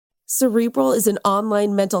Cerebral is an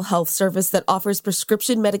online mental health service that offers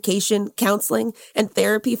prescription medication, counseling, and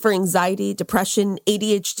therapy for anxiety, depression,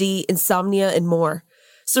 ADHD, insomnia, and more.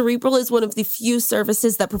 Cerebral is one of the few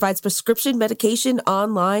services that provides prescription medication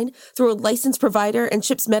online through a licensed provider and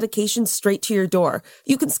ships medication straight to your door.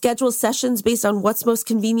 You can schedule sessions based on what's most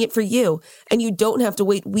convenient for you, and you don't have to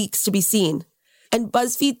wait weeks to be seen. And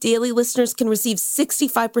BuzzFeed Daily listeners can receive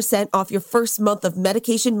 65% off your first month of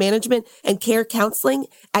medication management and care counseling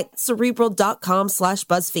at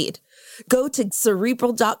Cerebral.com/BuzzFeed. Go to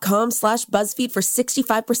Cerebral.com/BuzzFeed for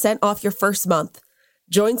 65% off your first month.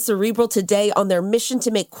 Join Cerebral today on their mission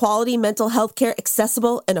to make quality mental health care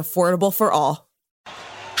accessible and affordable for all.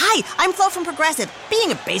 Hi, I'm Flo from Progressive.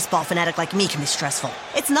 Being a baseball fanatic like me can be stressful.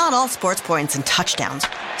 It's not all sports points and touchdowns.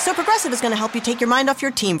 So Progressive is going to help you take your mind off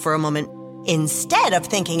your team for a moment. Instead of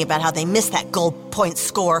thinking about how they missed that goal point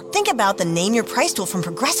score, think about the Name Your Price tool from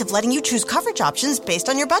Progressive, letting you choose coverage options based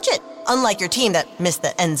on your budget, unlike your team that missed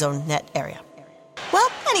the end zone net area. Well,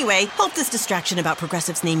 anyway, hope this distraction about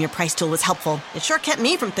Progressive's Name Your Price tool was helpful. It sure kept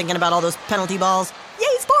me from thinking about all those penalty balls. Yay,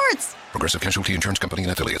 sports! Progressive Casualty Insurance Company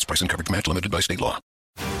and Affiliates. Price and coverage match limited by state law.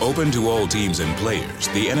 Open to all teams and players,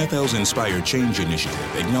 the NFL's Inspire Change initiative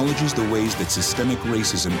acknowledges the ways that systemic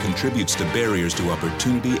racism contributes to barriers to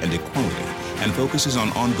opportunity and equality, and focuses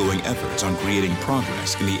on ongoing efforts on creating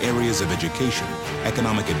progress in the areas of education,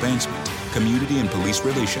 economic advancement, community and police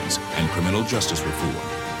relations, and criminal justice reform.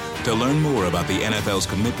 To learn more about the NFL's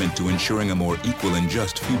commitment to ensuring a more equal and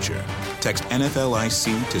just future, text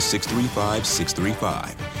NFLIC to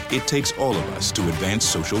 635-635. It takes all of us to advance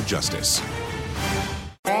social justice.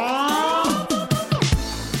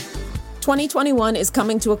 2021 is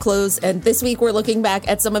coming to a close, and this week we're looking back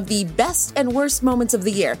at some of the best and worst moments of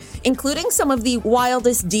the year, including some of the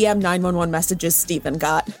wildest DM 911 messages Stephen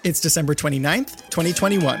got. It's December 29th,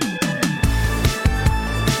 2021.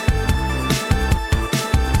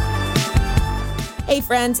 Hey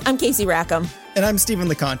friends, I'm Casey Rackham. And I'm Stephen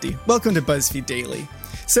LeConte. Welcome to BuzzFeed Daily.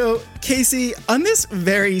 So, Casey, on this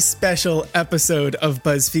very special episode of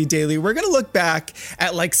BuzzFeed Daily, we're going to look back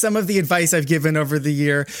at some of the advice I've given over the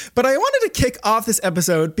year. But I wanted to kick off this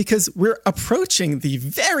episode because we're approaching the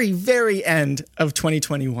very, very end of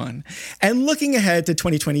 2021. And looking ahead to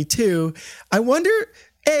 2022, I wonder,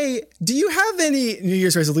 A, do you have any New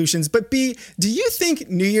Year's resolutions? But B, do you think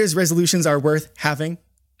New Year's resolutions are worth having?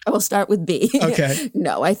 I will start with B. Okay.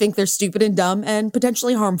 No, I think they're stupid and dumb and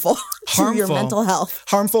potentially harmful to your mental health.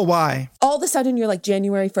 Harmful why? All of a sudden you're like,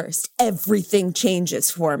 January 1st, everything changes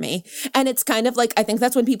for me. And it's kind of like, I think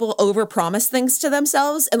that's when people overpromise things to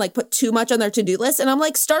themselves and put too much on their to-do list. And I'm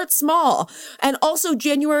like, start small. And also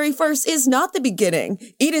January 1st is not the beginning.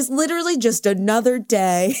 It is literally just another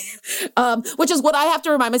day, which is what I have to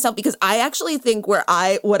remind myself, because I actually think what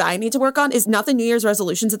I need to work on is not the New Year's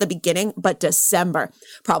resolutions at the beginning, but December.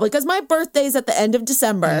 Probably because my birthday's at the end of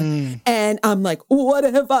December. And I'm like, what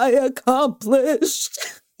have I accomplished?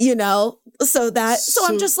 So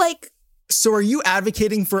I'm just like. So are you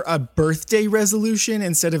advocating for a birthday resolution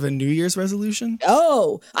instead of a New Year's resolution?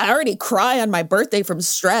 Oh, I already cry on my birthday from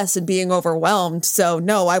stress and being overwhelmed. So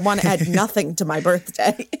no, I want to add nothing to my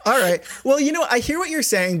birthday. All right. Well, I hear what you're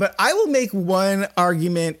saying, but I will make one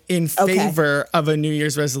argument in favor of a New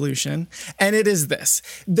Year's resolution. And it is this,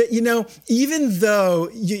 that, even though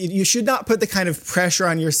you should not put the kind of pressure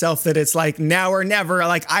on yourself that it's like now or never,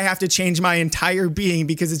 I have to change my entire being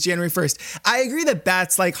because it's January 1st. I agree that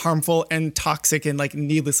that's harmful and toxic and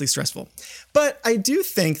needlessly stressful. But I do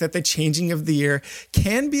think that the changing of the year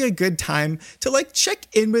can be a good time to check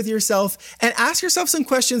in with yourself and ask yourself some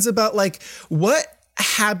questions about what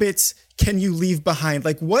habits can you leave behind?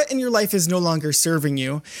 What in your life is no longer serving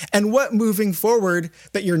you, and what moving forward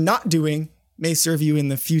that you're not doing may serve you in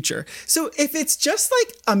the future. So if it's just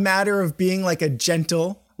a matter of being a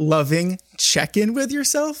gentle, loving check-in with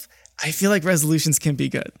yourself, I feel like resolutions can be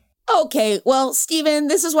good. Okay, well, Stephen,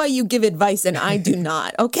 this is why you give advice and I do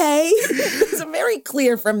not, okay? It's very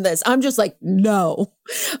clear from this. I'm just no.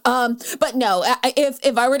 But no,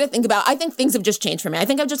 if I were to think about, I think things have just changed for me. I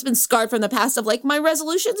think I've just been scarred from the past of my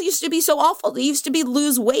resolutions used to be so awful. They used to be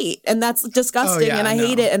lose weight, and that's disgusting, and I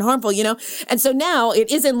hate it and harmful, And so now it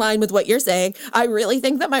is in line with what you're saying. I really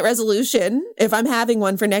think that my resolution, if I'm having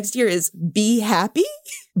one for next year, is be happy.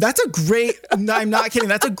 That's a great, I'm not kidding.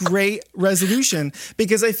 That's a great resolution,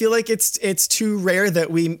 because I feel like it's too rare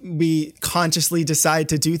that we consciously decide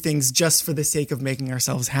to do things just for the sake of making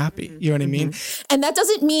ourselves happy. You know what I mean? And that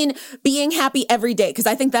doesn't mean being happy every day, because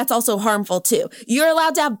I think that's also harmful too. You're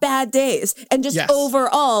allowed to have bad days, and just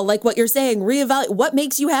overall, like what you're saying, reevaluate what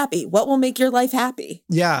makes you happy. What will make your life happy?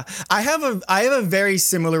 Yeah, I have a very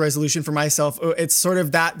similar resolution for myself. It's sort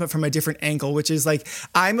of that, but from a different angle, which is like,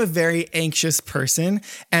 I'm a very anxious person,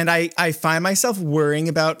 and I find myself worrying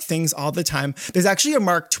about things all the time. There's actually a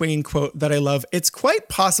Mark Twain quote that I love. It's quite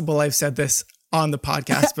possible I've said this on the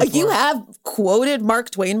podcast before. You have quoted Mark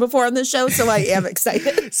Twain before on the show, so I am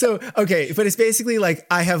excited. So, okay, but it's basically like,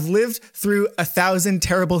 I have lived through 1,000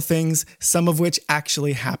 terrible things, some of which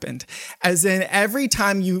actually happened. As in, every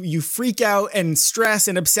time you freak out and stress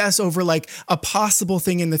and obsess over like a possible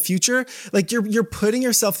thing in the future, like you're putting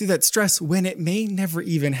yourself through that stress when it may never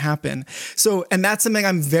even happen. So, and that's something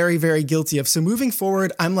I'm very, very guilty of. So moving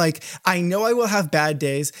forward, I'm like, I know I will have bad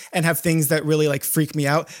days and have things that really like freak me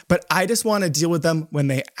out, but I just want to deal with them when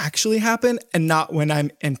they actually happen and not when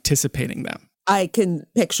I'm anticipating them. I can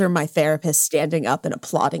picture my therapist standing up and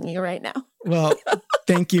applauding you right now. Well,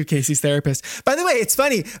 thank you, Casey's therapist. By the way, it's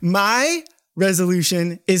funny. My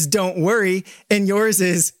resolution is don't worry, and yours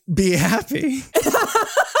is be happy.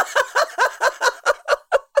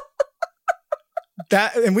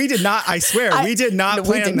 And we did not, I swear, we did not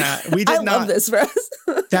plan that. We did not. I love this for us.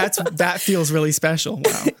 That feels really special.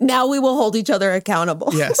 Wow. Now we will hold each other accountable.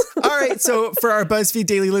 Yes. All right. So for our BuzzFeed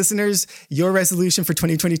Daily listeners, your resolution for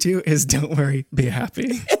 2022 is don't worry, be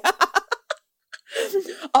happy.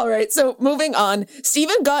 All right. So moving on,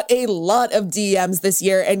 Stephen got a lot of DMs this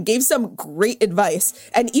year and gave some great advice.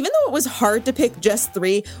 And even though it was hard to pick just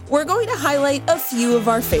 3, we're going to highlight a few of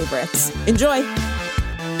our favorites. Enjoy.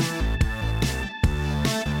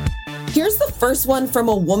 Here's the first one from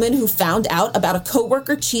a woman who found out about a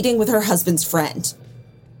coworker cheating with her husband's friend.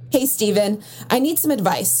 Hey, Stephen, I need some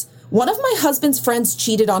advice. One of my husband's friends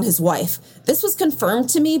cheated on his wife. This was confirmed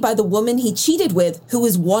to me by the woman he cheated with, who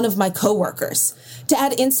is one of my coworkers. To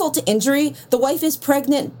add insult to injury, the wife is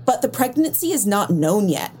pregnant, but the pregnancy is not known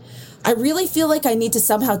yet. I really feel like I need to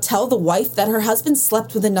somehow tell the wife that her husband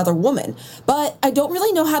slept with another woman, but I don't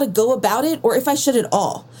really know how to go about it or if I should at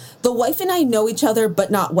all. The wife and I know each other,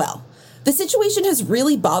 but not well. The situation has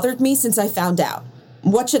really bothered me since I found out.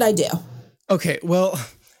 What should I do? Okay, well,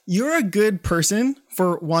 you're a good person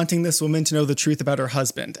for wanting this woman to know the truth about her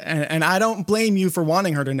husband. And I don't blame you for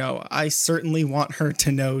wanting her to know. I certainly want her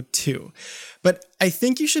to know too. But I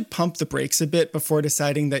think you should pump the brakes a bit before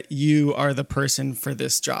deciding that you are the person for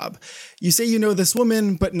this job. You say you know this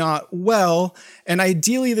woman, but not well, and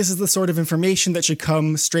ideally this is the sort of information that should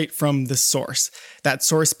come straight from the source. That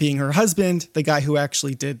source being her husband, the guy who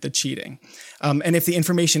actually did the cheating. And if the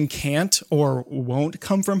information can't or won't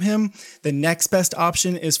come from him, the next best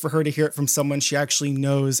option is for her to hear it from someone she actually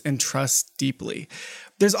knows and trusts deeply.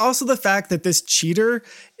 There's also the fact that this cheater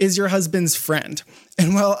is your husband's friend.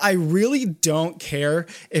 And while I really don't care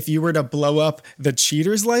if you were to blow up the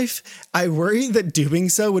cheater's life, I worry that doing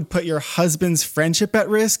so would put your husband's friendship at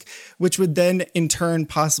risk, which would then in turn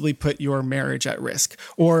possibly put your marriage at risk.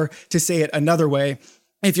 Or to say it another way,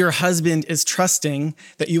 if your husband is trusting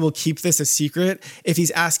that you will keep this a secret, if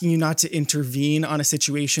he's asking you not to intervene on a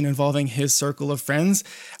situation involving his circle of friends,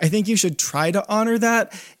 I think you should try to honor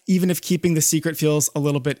that, even if keeping the secret feels a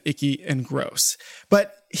little bit icky and gross.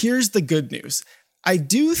 But here's the good news. I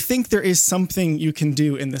do think there is something you can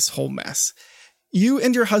do in this whole mess. You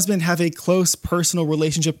and your husband have a close personal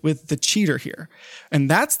relationship with the cheater here. And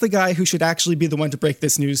that's the guy who should actually be the one to break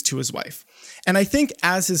this news to his wife. And I think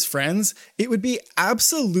as his friends, it would be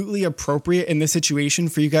absolutely appropriate in this situation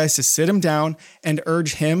for you guys to sit him down and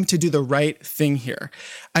urge him to do the right thing here.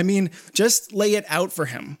 I mean, just lay it out for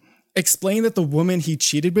him. Explain that the woman he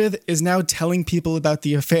cheated with is now telling people about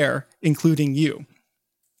the affair, including you.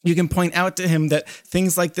 You can point out to him that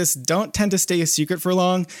things like this don't tend to stay a secret for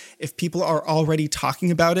long. If people are already talking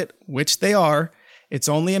about it, which they are, it's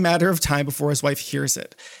only a matter of time before his wife hears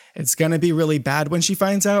it. It's going to be really bad when she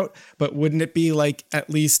finds out, but wouldn't it be like at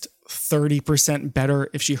least 30% better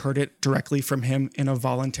if she heard it directly from him in a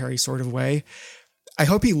voluntary sort of way? I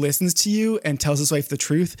hope he listens to you and tells his wife the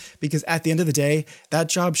truth, because at the end of the day, that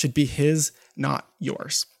job should be his, not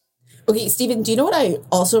yours. Okay, Stephen, do you know what I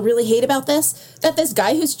also really hate about this? That this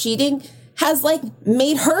guy who's cheating has, like,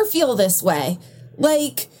 made her feel this way.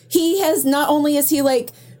 Like, he has, not only is he, like,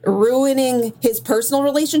 ruining his personal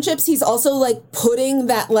relationships, he's also, like, putting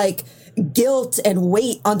that, like, guilt and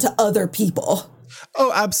weight onto other people.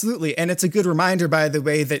 Oh, absolutely. And it's a good reminder, by the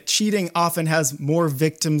way, that cheating often has more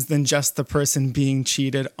victims than just the person being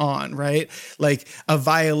cheated on, right? Like a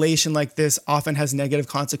violation like this often has negative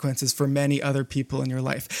consequences for many other people in your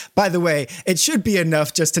life. By the way, it should be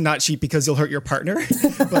enough just to not cheat because you'll hurt your partner.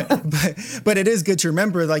 but it is good to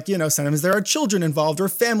remember, like, you know, sometimes there are children involved or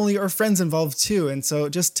family or friends involved too. And so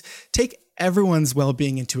just take everyone's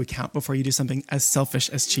well-being into account before you do something as selfish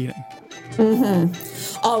as cheating.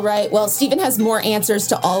 Mm-hmm. All right. Well, Stephen has more answers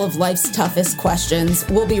to all of life's toughest questions.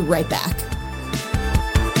 We'll be right back.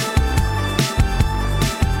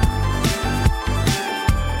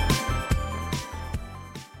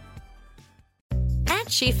 At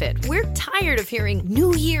SheFit, we're tired of hearing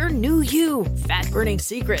new year, new you, fat-burning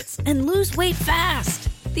secrets, and lose weight fast.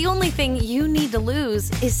 The only thing you need to lose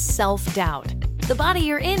is self-doubt. The body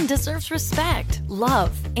you're in deserves respect,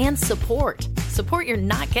 love, and support. Support you're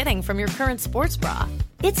not getting from your current sports bra.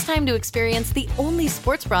 It's time to experience the only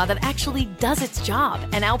sports bra that actually does its job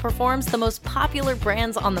and outperforms the most popular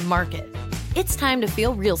brands on the market. It's time to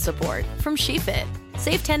feel real support from SheFit.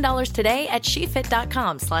 Save $10 today at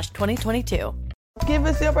SheFit.com/2022. Give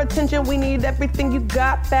us your attention, we need everything you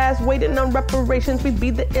got fast. Waiting on reparations, we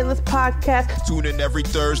be the illest podcast. Tune in every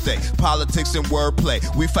Thursday, politics and wordplay.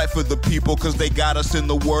 We fight for the people cause they got us in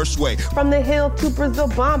the worst way. From the Hill to Brazil,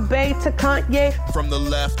 Bombay to Kanye. From the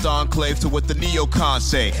left enclave to what the neocons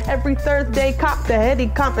say. Every Thursday, cop the heady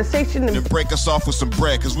conversation. And break us off with some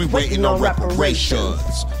bread cause we waiting on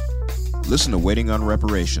reparations. Listen to Waiting on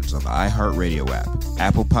Reparations on the iHeartRadio app,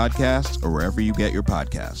 Apple Podcasts, or wherever you get your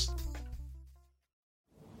podcasts.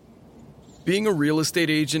 Being a real estate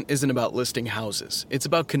agent isn't about listing houses. It's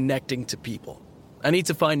about connecting to people. I need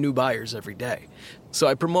to find new buyers every day, so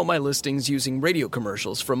I promote my listings using radio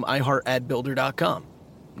commercials from iHeartAdBuilder.com.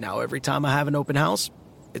 Now every time I have an open house,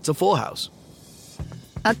 it's a full house.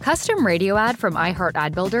 A custom radio ad from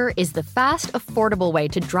iHeartAdBuilder is the fast, affordable way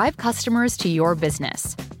to drive customers to your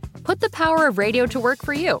business. Put the power of radio to work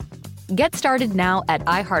for you. Get started now at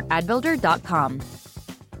iHeartAdBuilder.com.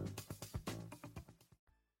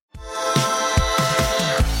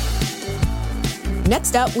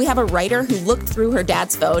 Next up, we have a writer who looked through her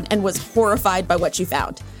dad's phone and was horrified by what she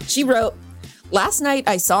found. She wrote, "Last night,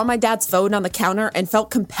 I saw my dad's phone on the counter and felt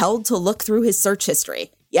compelled to look through his search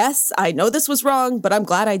history. Yes, I know this was wrong, but I'm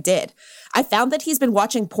glad I did. I found that he's been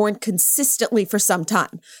watching porn consistently for some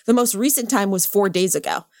time. The most recent time was 4 days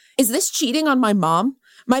ago. Is this cheating on my mom?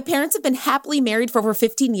 My parents have been happily married for over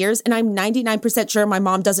 15 years, and I'm 99% sure my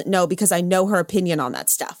mom doesn't know because I know her opinion on that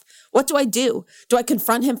stuff. What do I do? Do I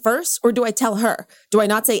confront him first, or do I tell her? Do I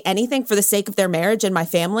not say anything for the sake of their marriage and my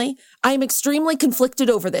family? I am extremely conflicted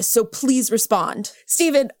over this, so please respond."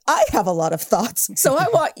 Stephen, I have a lot of thoughts, so I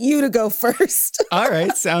want you to go first. All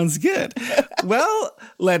right, sounds good. Well,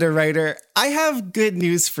 letter writer, I have good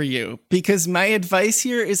news for you because my advice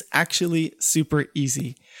here is actually super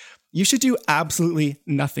easy. You should do absolutely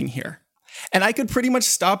nothing here. And I could pretty much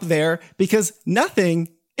stop there because nothing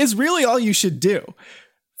is really all you should do.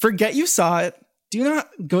 Forget you saw it, do not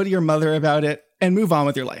go to your mother about it, and move on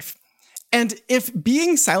with your life. And if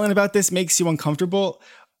being silent about this makes you uncomfortable,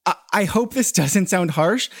 I hope this doesn't sound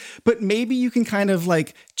harsh, but maybe you can kind of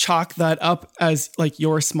like chalk that up as like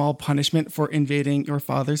your small punishment for invading your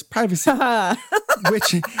father's privacy,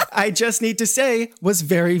 which I just need to say was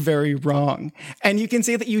very, very wrong. And you can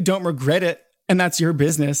say that you don't regret it, and that's your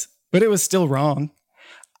business, but it was still wrong.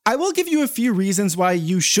 I will give you a few reasons why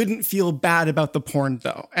you shouldn't feel bad about the porn,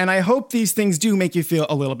 though, and I hope these things do make you feel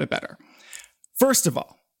a little bit better. First of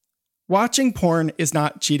all, watching porn is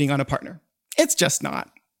not cheating on a partner. It's just not.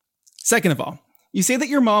 Second of all, you say that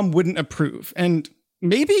your mom wouldn't approve, and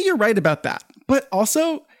maybe you're right about that, but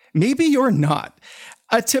also maybe you're not.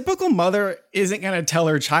 A typical mother isn't going to tell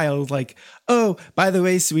her child like, "Oh, by the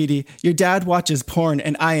way, sweetie, your dad watches porn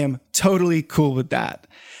and I am totally cool with that."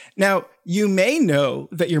 Now, you may know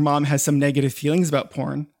that your mom has some negative feelings about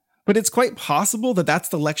porn, but it's quite possible that that's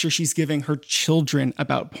the lecture she's giving her children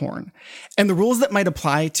about porn. And the rules that might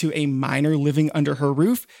apply to a minor living under her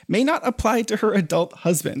roof may not apply to her adult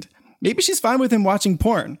husband. Maybe she's fine with him watching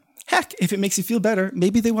porn. Heck, if it makes you feel better,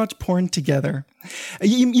 maybe they watch porn together.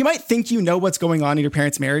 You might think you know what's going on in your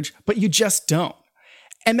parents' marriage, but you just don't.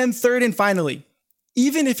 And then third and finally,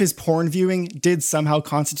 even if his porn viewing did somehow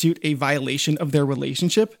constitute a violation of their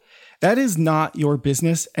relationship, that is not your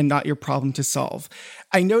business and not your problem to solve.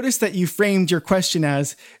 I noticed that you framed your question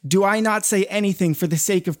as, do I not say anything for the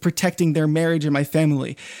sake of protecting their marriage and my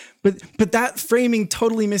family? But that framing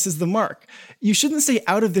totally misses the mark. You shouldn't stay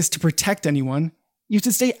out of this to protect anyone. you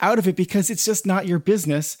should stay out of it because it's just not your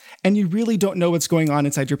business and you really don't know what's going on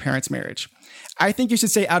inside your parents' marriage. I think you should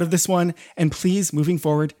stay out of this one, and please, moving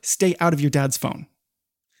forward, stay out of your dad's phone.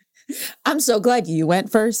 I'm so glad you went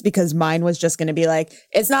first because mine was just going to be like,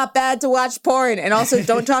 it's not bad to watch porn, and also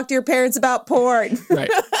don't talk to your parents about porn. Right.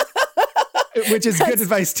 Which is good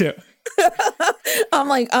advice too. I'm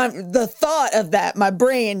like, the thought of that, my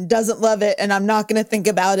brain doesn't love it, and I'm not going to think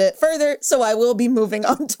about it further, so I will be moving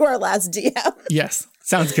on to our last DM. Yes.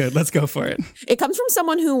 Sounds good. Let's go for it. It comes from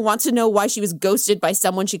someone who wants to know why she was ghosted by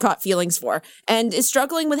someone she caught feelings for and is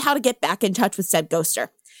struggling with how to get back in touch with said ghoster.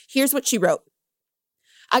 Here's what she wrote.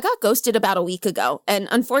 I got ghosted about a week ago, and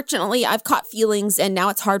unfortunately, I've caught feelings, and now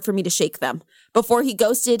it's hard for me to shake them. Before he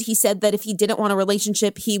ghosted, he said that if he didn't want a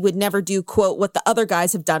relationship, he would never do, quote, what the other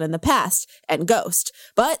guys have done in the past, and ghost.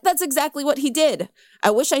 But that's exactly what he did.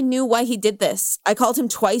 I wish I knew why he did this. I called him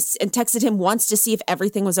twice and texted him once to see if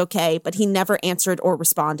everything was okay, but he never answered or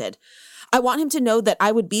responded. I want him to know that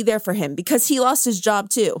I would be there for him because he lost his job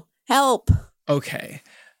too. Help. Okay,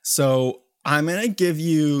 so I'm going to give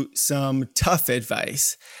you some tough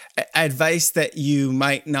advice that you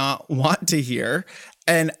might not want to hear.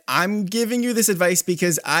 And I'm giving you this advice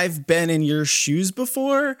because I've been in your shoes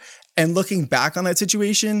before. And looking back on that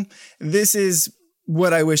situation, this is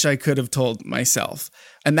what I wish I could have told myself.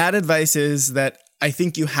 And that advice is that I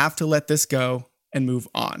think you have to let this go and move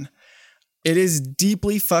on. It is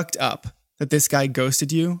deeply fucked up that this guy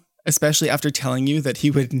ghosted you, especially after telling you that he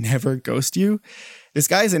would never ghost you. This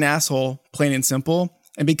guy's an asshole, plain and simple.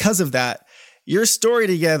 And because of that, your story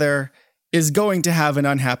together is going to have an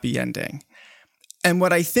unhappy ending. And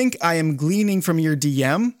what I think I am gleaning from your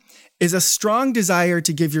DM is a strong desire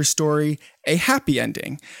to give your story a happy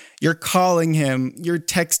ending. You're calling him, you're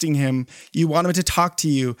texting him, you want him to talk to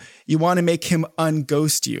you, you want to make him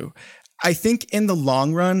unghost you. I think in the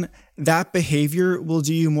long run, that behavior will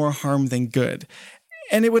do you more harm than good.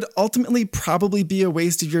 And it would ultimately probably be a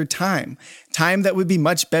waste of your time that would be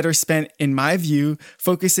much better spent, in my view,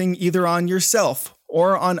 focusing either on yourself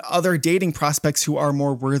or on other dating prospects who are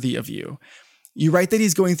more worthy of you. You write that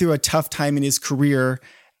he's going through a tough time in his career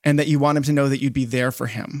and that you want him to know that you'd be there for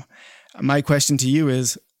him. My question to you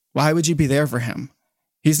is, why would you be there for him?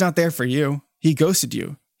 He's not there for you. He ghosted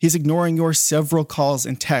you. He's ignoring your several calls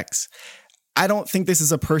and texts. I don't think this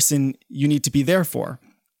is a person you need to be there for.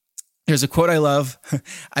 There's a quote I love.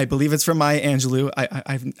 I believe it's from Maya Angelou.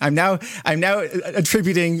 I'm now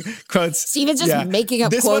attributing quotes. Steven's just making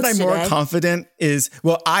up this quotes one I'm more confident is,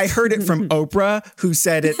 well, I heard it from Oprah, who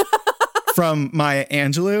said it from Maya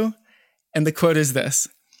Angelou. And the quote is this: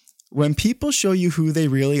 when people show you who they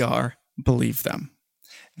really are, believe them.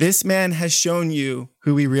 This man has shown you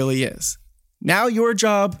who he really is. Now your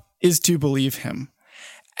job is to believe him.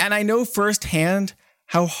 And I know firsthand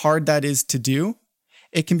how hard that is to do.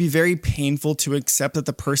 It can be very painful to accept that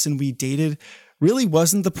the person we dated really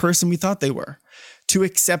wasn't the person we thought they were. To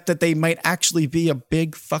accept that they might actually be a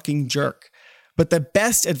big fucking jerk. But the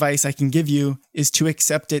best advice I can give you is to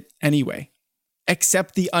accept it anyway.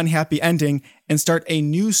 Accept the unhappy ending and start a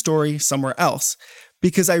new story somewhere else.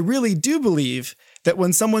 Because I really do believe that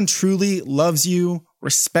when someone truly loves you,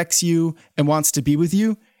 respects you, and wants to be with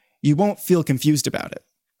you, you won't feel confused about it.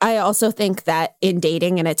 I also think that in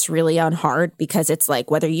dating, and it's really hard because it's like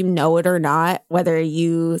whether you know it or not, whether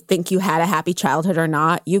you think you had a happy childhood or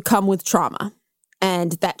not, you come with trauma.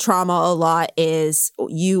 And that trauma a lot is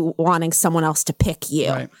you wanting someone else to pick you.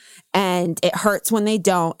 Right. And it hurts when they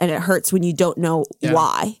don't, and it hurts when you don't know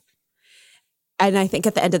why. And I think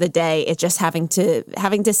at the end of the day, it's just having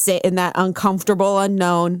to sit in that uncomfortable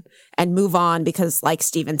unknown and move on because, like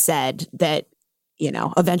Steven said, that, you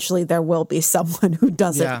know, eventually there will be someone who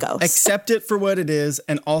doesn't ghost. Accept it for what it is,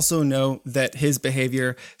 and also know that his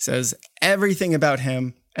behavior says everything about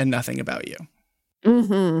him and nothing about you.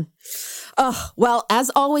 Mm-hmm. Oh, well,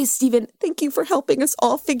 as always, Steven, thank you for helping us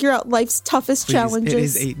all figure out life's toughest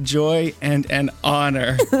challenges. It is a joy and an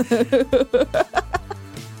honor.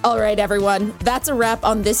 All right, everyone, that's a wrap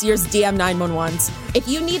on this year's DM 911s. If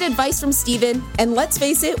you need advice from Steven, and let's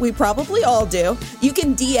face it, we probably all do, you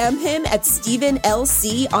can DM him at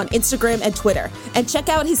StevenLC on Instagram and Twitter. And check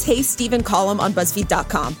out his Hey Steven column on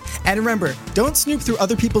BuzzFeed.com. And remember, don't snoop through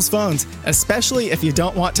other people's phones, especially if you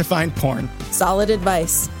don't want to find porn. Solid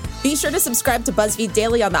advice. Be sure to subscribe to BuzzFeed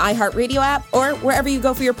Daily on the iHeartRadio app or wherever you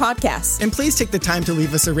go for your podcasts. And please take the time to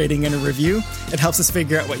leave us a rating and a review. It helps us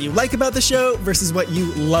figure out what you like about the show versus what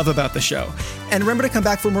you love about the show. And remember to come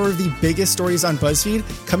back for more of the biggest stories on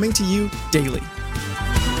BuzzFeed, coming to you daily.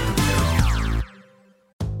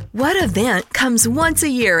 What event comes once a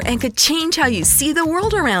year and could change how you see the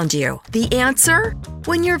world around you? The answer?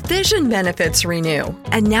 when your vision benefits renew.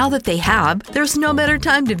 And now that they have, there's no better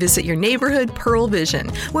time to visit your neighborhood Pearl Vision,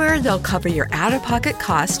 where they'll cover your out-of-pocket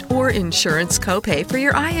cost or insurance copay for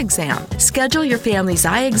your eye exam. Schedule your family's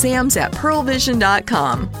eye exams at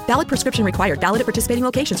pearlvision.com. Valid prescription required. Valid at participating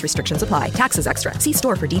locations. Restrictions apply. Taxes extra. See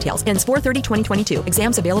store for details. Ends 4/30/2022.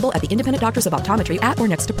 Exams available at the independent doctors of optometry at or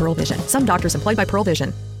next to Pearl Vision. Some doctors employed by Pearl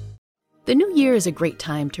Vision. The new year is a great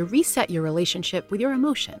time to reset your relationship with your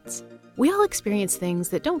emotions. We all experience things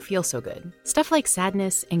that don't feel so good. Stuff like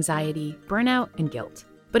sadness, anxiety, burnout, and guilt.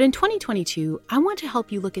 But in 2022, I want to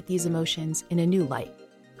help you look at these emotions in a new light.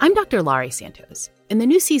 I'm Dr. Laurie Santos. In the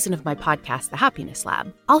new season of my podcast, The Happiness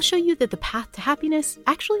Lab, I'll show you that the path to happiness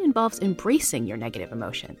actually involves embracing your negative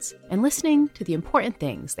emotions and listening to the important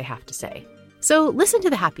things they have to say. So listen to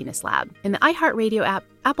The Happiness Lab in the iHeartRadio app,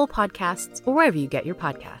 Apple Podcasts, or wherever you get your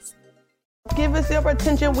podcasts. Give us your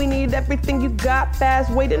attention, we need everything you got fast.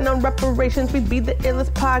 Waiting on reparations, we be the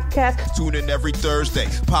illest podcast. Tune in every Thursday,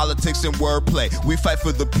 politics and wordplay. We fight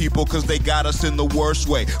for the people cause they got us in the worst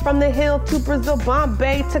way. From the Hill to Brazil,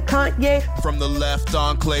 Bombay to Kanye. From the left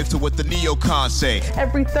enclave to what the neocons say.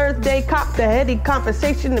 Every Thursday, cop the heady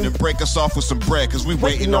conversation. And break us off with some bread cause we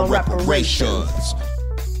waiting on reparations.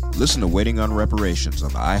 Listen to Waiting on Reparations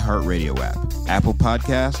on the iHeartRadio app, Apple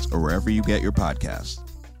Podcasts, or wherever you get your podcasts.